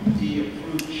BOD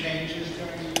approved changes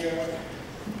during the year,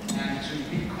 and to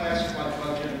reclassify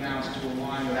budget amounts to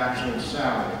align with actual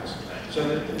salaries. So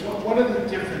what are the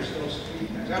difference, those 3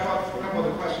 things? How about the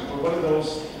question, but what are those,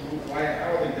 how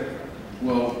are they different?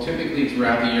 Well, typically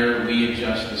throughout the year, we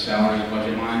adjust the salaries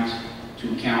budget lines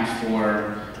to account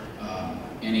for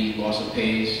any loss of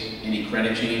pays, any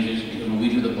credit changes, because when we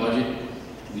do the budget,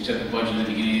 we set the budget at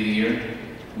the beginning of the year,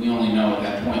 we only know at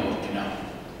that point what we know.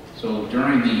 So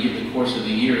during the course of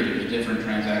the year, there's different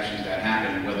transactions that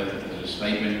happen, whether there's a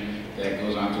stipend that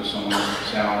goes onto someone's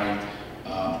salary,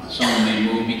 someone may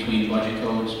move between budget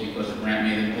codes because the grant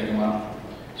may then pick them up.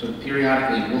 So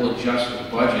periodically, we'll adjust the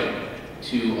budget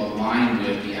to align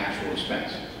with the actual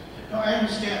expense. No, I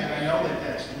understand that. I know that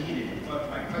that's needed,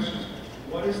 but my question is,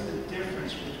 what is the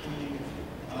difference between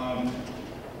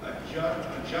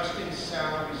adjusting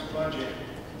salaries budget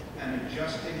and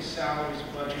adjusting salaries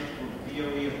budget for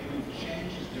BOE approved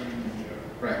changes during the year?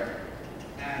 Right.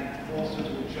 And also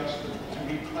to adjust to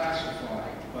reclassify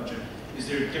budget? Is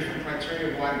there a different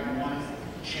criteria why one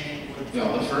change would?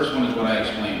 No, the first one is what I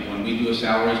explained. When we do a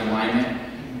salaries alignment,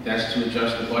 that's to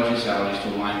adjust the budget salaries to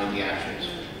align with the actuals.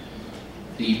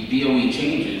 The BOE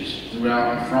changes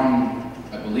throughout, from,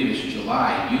 I believe it's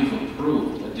July, you've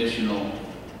approved additional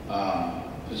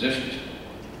positions.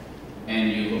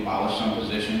 And you've abolished some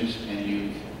positions, and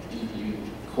you've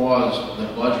caused the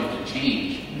budget to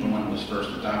change from when it was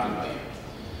first adopted by you.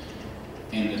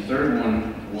 And the third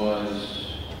one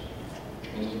was,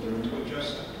 what was the third one? To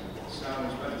adjust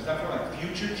salaries budget. Is that for like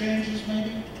future changes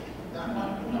maybe? That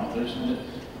one? No, there's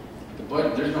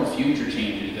no future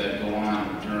changes that go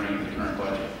on during the current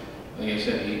budget. Like I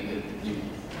said, the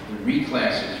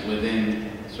reclasses within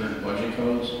certain budget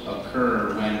codes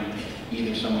occur when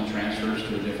either someone transfers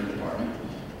to a different department,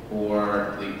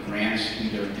 or the grants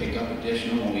either pick up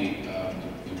additional when we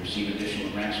receive additional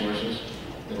grant sources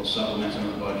that'll supplement some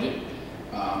of the budget.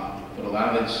 But a lot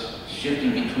of it's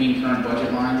shifting between current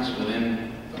budget lines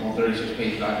within the whole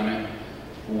 36-page document,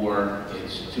 or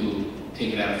it's to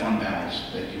take it out of fund balance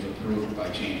that you've approved by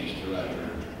changes throughout your.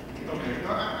 Okay,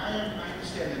 no, I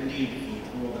understand the need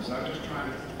for all this. I'm just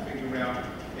trying to figure out,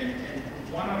 and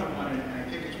one other one, and I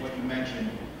think it's what you mentioned,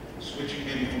 switching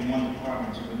maybe from one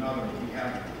department to another. We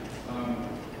have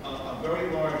a very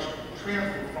large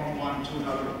transfer from one to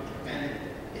another, and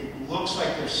it looks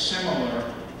like they're similar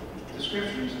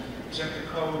descriptions, except the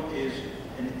code is,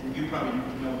 and you probably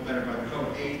know better by the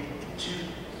code,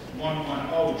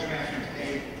 110 transfer to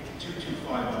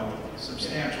 82250,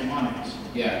 substantial monies.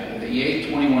 Yeah, the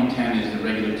 82110 is the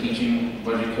regular teaching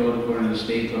budget code according to the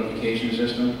state codification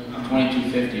system.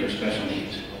 2250 are special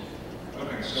needs.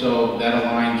 Okay, So that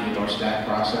aligns with our stat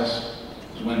process.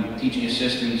 So when teaching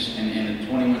assistants and the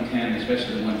 2110,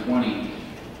 especially the 120,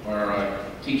 are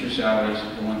teacher salaries,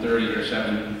 the 130 are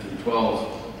 7 through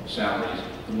 12 salaries.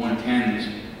 The 110s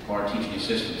are teaching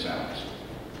assistant salaries.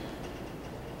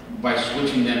 By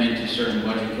switching them into certain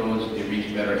budget codes, they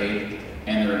reach better aid,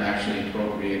 and they're actually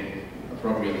appropriately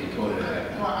coded at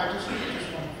that well, point. I just want to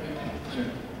Sure.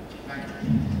 thank you.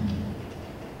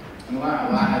 And a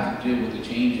lot had to do with the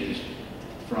changes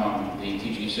from the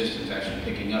teaching assistants actually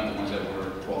picking up the ones that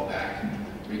were called back,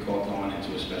 recalled going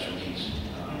into a special needs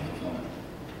fulfillment.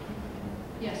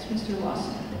 Yes, Mr.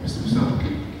 Lawson. Mr. Musella,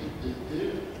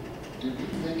 did we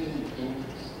make any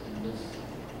payments in this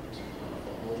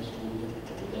for homeschooling?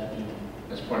 Or would that be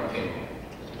That's part of payroll.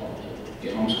 as part of it?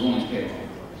 Yeah, homeschooling is payroll.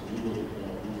 So we would be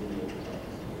able to talk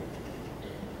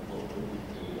about the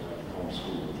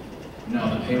homeschooling. No,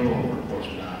 the payroll reports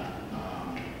are not. I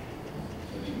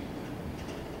think,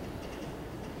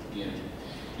 yeah,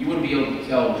 you wouldn't be able to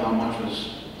tell how much was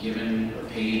given or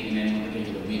paid in any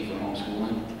particular week for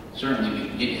homeschooling. Certainly, we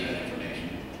can get you that information.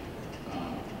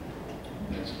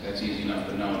 That's easy enough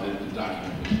to know that the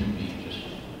document would be just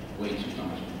way too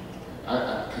cumbersome.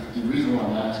 The reason why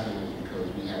I'm asking is because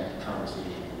we had a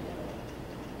conversation with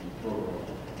the program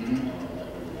that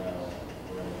we're now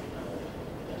running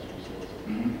that's resources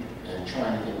and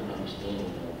trying to get an understanding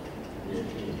of where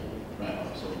kids are.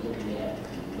 Right. So looking at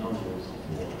the numbers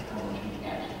for how much we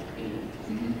actually paid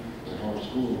in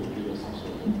homeschooling would give us some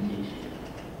sort of indication.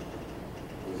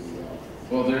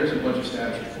 Well, there is a budget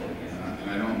status report again, and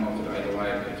I don't know if it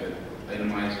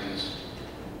itemizes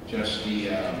just the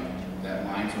that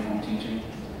line for home teaching.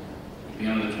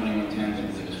 Beyond the 2110, I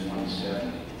believe it's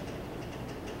 170.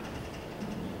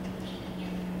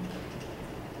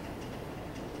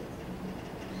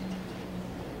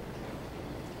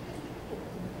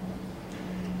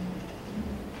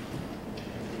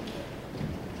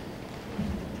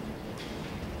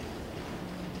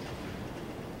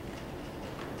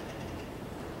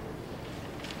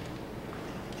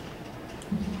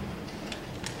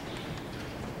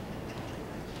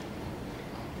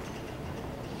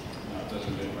 No, it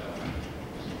doesn't do it by line.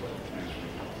 This is budget transfer.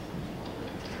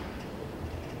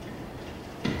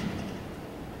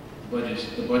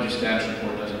 The budget status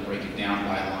report doesn't break it down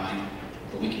by line,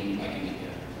 but I can get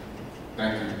that.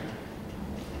 Thank you.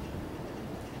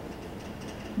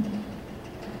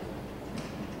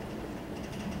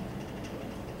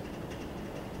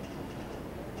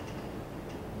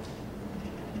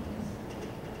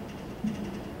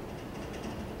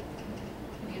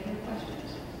 Any other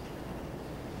questions?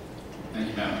 Thank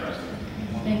you, Madam President.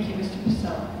 Thank you, Mr.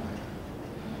 Musella.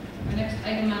 Our next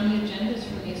item on the agenda is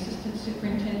from the Assistant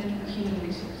Superintendent for Human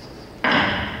Resources.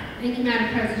 Thank you,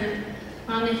 Madam President.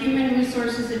 On the Human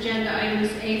Resources agenda,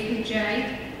 items A through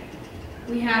J,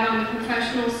 we have on the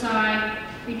professional side,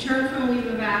 return from leave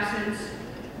of absence,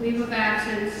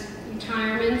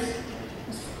 retirements,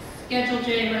 Schedule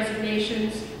J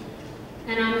resignations,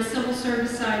 and on the civil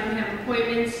service side, we have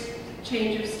appointments,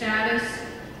 change of status,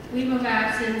 leave of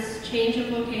absence, change of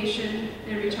location,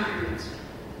 and retirements.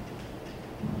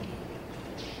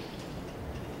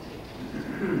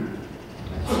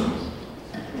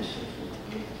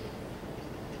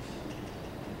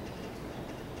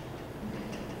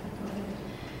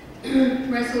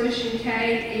 Resolution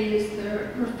K is the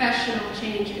professional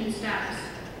change in status.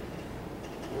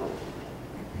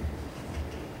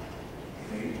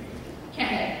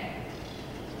 K.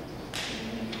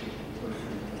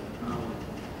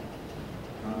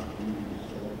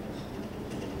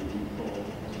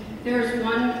 There's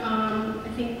one, I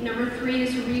think number 3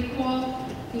 is a recall.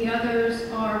 The others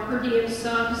are per diem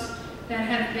subs that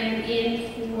have been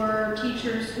in for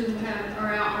teachers who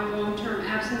are out on long-term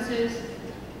absences,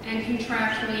 and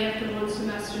contractually after one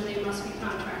semester they must be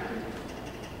contracted.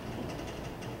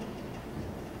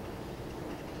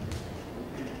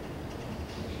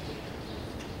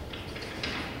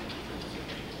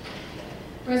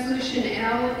 Resolution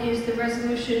L is the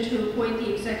resolution to appoint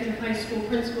the executive high school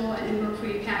principal at Newburgh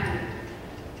Free Academy.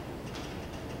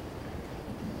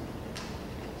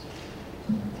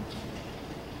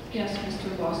 Yes,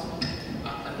 Mr. Lawson.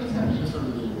 I guess I was just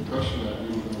under the impression that we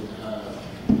were going to have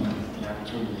an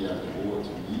opportunity as a board to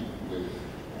meet with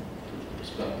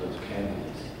prospective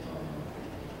candidates.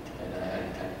 And I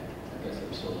guess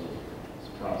I'm sort of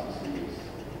surprised to see this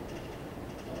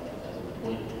as an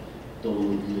appointment, though we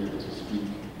would be able to speak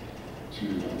to,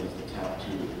 I guess, the top 2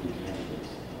 or 3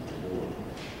 candidates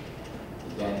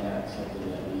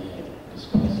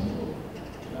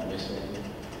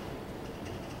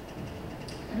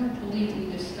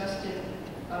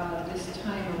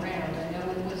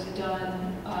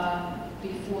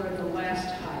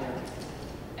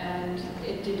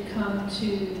did come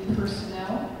to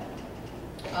personnel,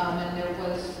 and there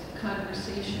was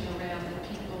conversation around the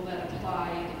people that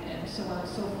applied and so on and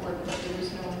so forth, but there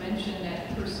was no mention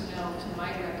at personnel, to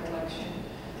my recollection,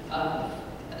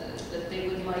 that they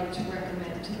would like to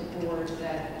recommend to the board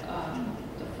that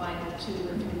the final 2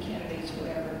 or 3 candidates,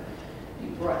 whatever, be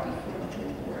brought before the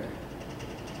whole board.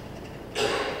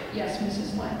 Yes,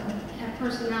 Mrs. Lyman. At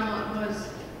personnel, it was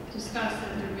discussed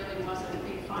that there really wasn't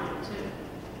a final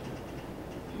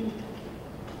 2.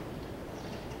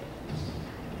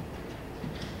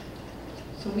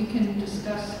 So we can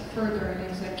discuss further in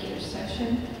executive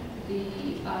session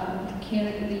the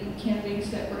candidates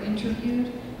that were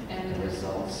interviewed and the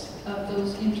results of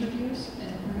those interviews,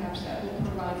 and perhaps that will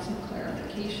provide some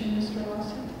clarification, Mr.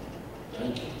 Lawson.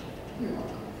 Thank you. You're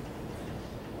welcome.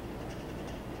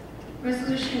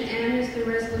 Resolution N is the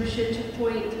resolution to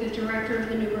appoint the director of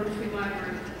the Newburgh Free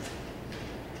Library.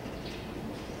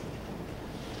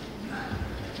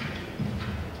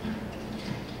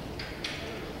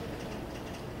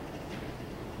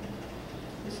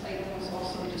 This item was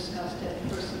also discussed at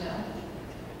personnel.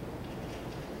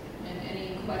 And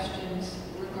any questions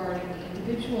regarding the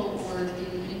individual or the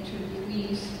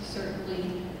interviewees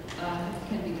certainly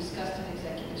can be discussed in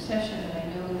executive session. And I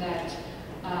know that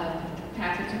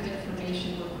packets of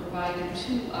information were provided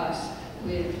to us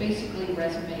with basically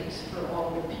resumes for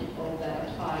all the people that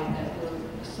applied that were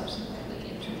subsequently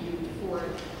interviewed for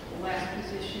the last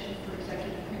position for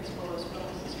executive principal as well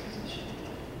as this position.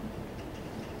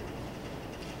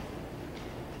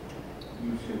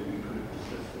 You said we could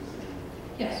discuss this in...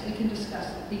 Yes, we can discuss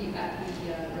the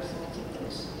results of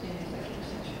those in executive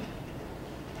session.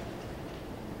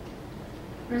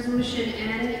 Resolution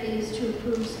N is to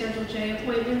approve Schedule J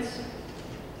appointments.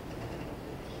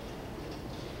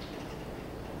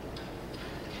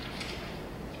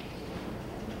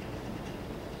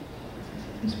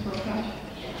 Ms. Prokop?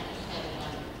 Yeah, I just have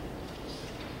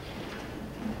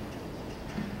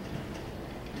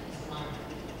one.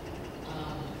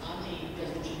 On the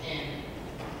resolution N,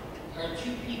 are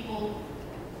 2 people,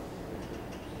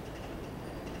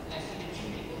 I see the 2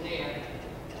 people there,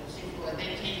 are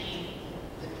they taking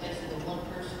the place of the 1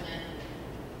 person then?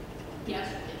 Yes.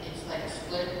 It's like a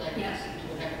split, like Yes. you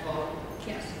would have to vote?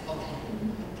 Yes. Okay.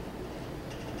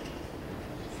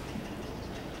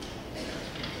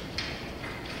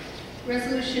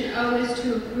 Resolution O is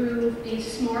to approve a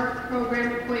SMART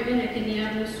program appointment at Guinea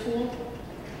Avenue School.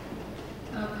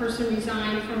 A person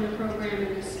resigned from the program,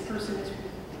 and this person is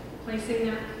replacing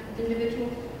that individual.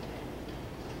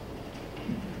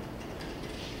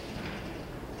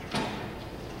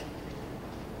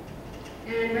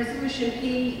 And Resolution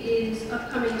P is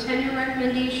upcoming tenure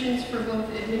recommendations for both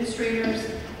administrators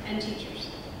and teachers.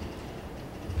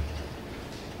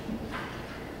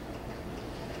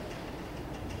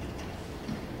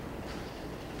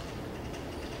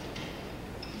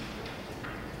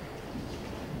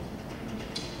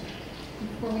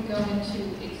 Before we go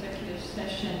into executive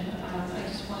session, I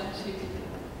just wanted to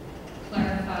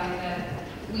clarify that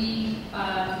we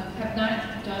have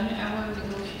not done our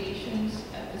negotiations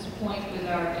at this point with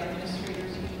our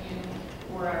administrators union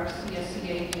or our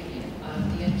CSEA union.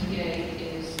 The NTA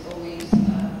is always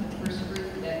the first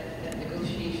group that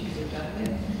negotiations are done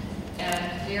with. And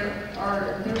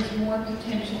there's more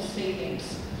potential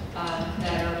savings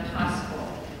that are possible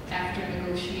after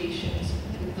negotiations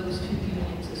with those 2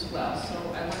 unions as well. So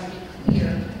I want to be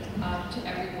clear to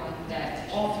everyone that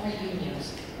all 3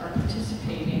 unions are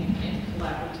participating in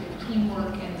collaborative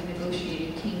teamwork, and the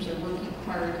negotiating teams are working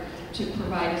hard to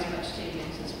provide as much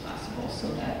savings as possible so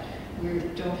that we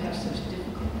don't have such a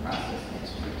difficult process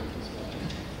next year with this budget.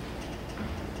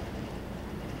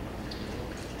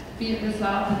 Be it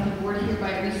resolved that the board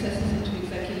hereby recesses into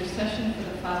executive session for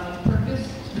the following purpose: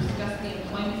 to discuss the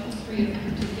employment history of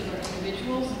particular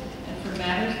individuals and for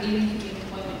matters leading to the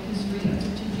employment history of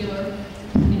particular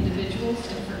individuals,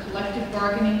 and for collective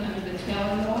bargaining under the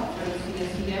Taylor Law for the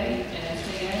CSEA,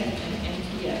 NSAA, and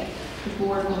NTA. The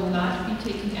board will not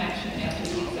be taking action after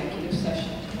the executive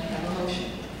session. Can I have a motion?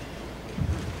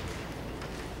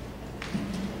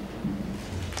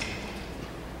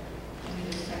 I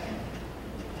need a second.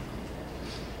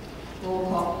 Roll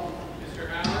call. Mr.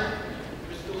 Howard?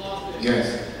 Mr. Lawson? Yes.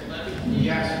 Levy?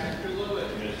 Yes. Mr.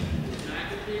 Lewis? Yes. Ms.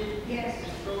 McAfee? Yes.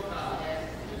 Ms. Prokop? Yes.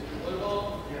 Mr.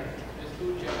 Woodhull? Yes. Ms.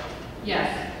 Bucci?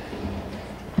 Yes.